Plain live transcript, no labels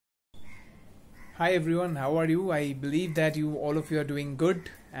Hi everyone, how are you? I believe that all of you are doing good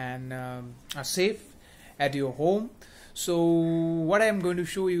and are safe at your home. So what I am going to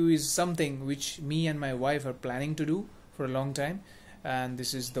show you is something which me and my wife are planning to do for a long time, and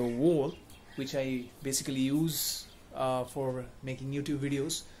this is the wall which I basically use for making YouTube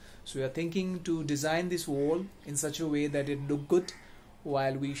videos. So we are thinking to design this wall in such a way that it look good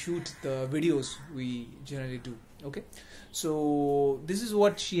while we shoot the videos we generally do. Okay, so this is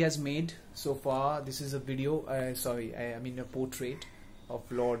what she has made so far. This is a video, I mean a portrait of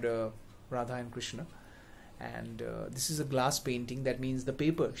Lord Radha and Krishna, and this is a glass painting. That means the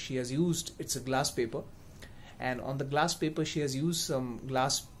paper she has used, it's a glass paper, and on the glass paper she has used some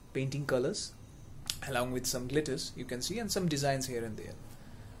glass painting colors along with some glitters, you can see, and some designs here and there.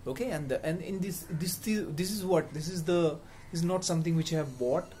 Okay, and in this is not something which I have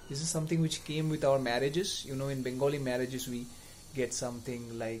bought. This is something which came with our marriages. You know, in Bengali marriages we get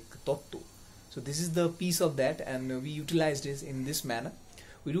something like totto. So this is the piece of that, and we utilized this in this manner.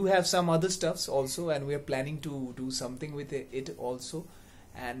 We do have some other stuffs also, and we are planning to do something with it also.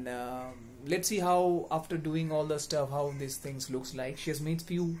 And let's see how, after doing all the stuff, how these things looks like. She has made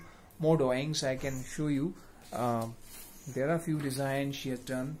few more drawings. I can show you. There are few designs she has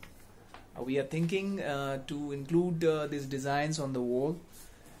done. We are thinking to include these designs on the wall,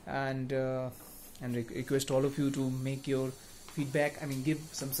 and request all of you to make your feedback. I mean, give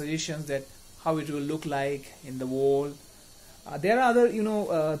some suggestions that how it will look like in the wall. There are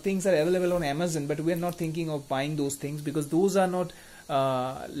other things are available on Amazon, but we are not thinking of buying those things because those are not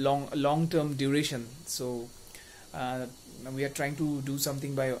long-term duration. So we are trying to do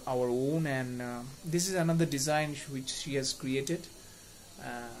something by our own, and this is another design which she has created.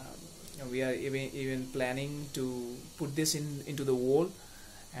 We are even planning to put this into the wall,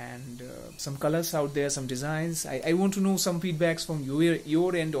 and some colors out there, some designs. I want to know some feedbacks from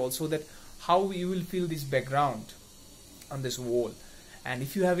your end also, that how you will feel this background on this wall. And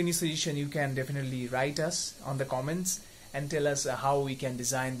if you have any suggestion, you can definitely write us on the comments and tell us how we can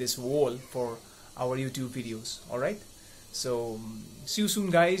design this wall for our YouTube videos. Alright, so see you soon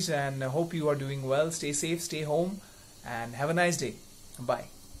guys, and I hope you are doing well. Stay safe, stay home, and have a nice day. Bye.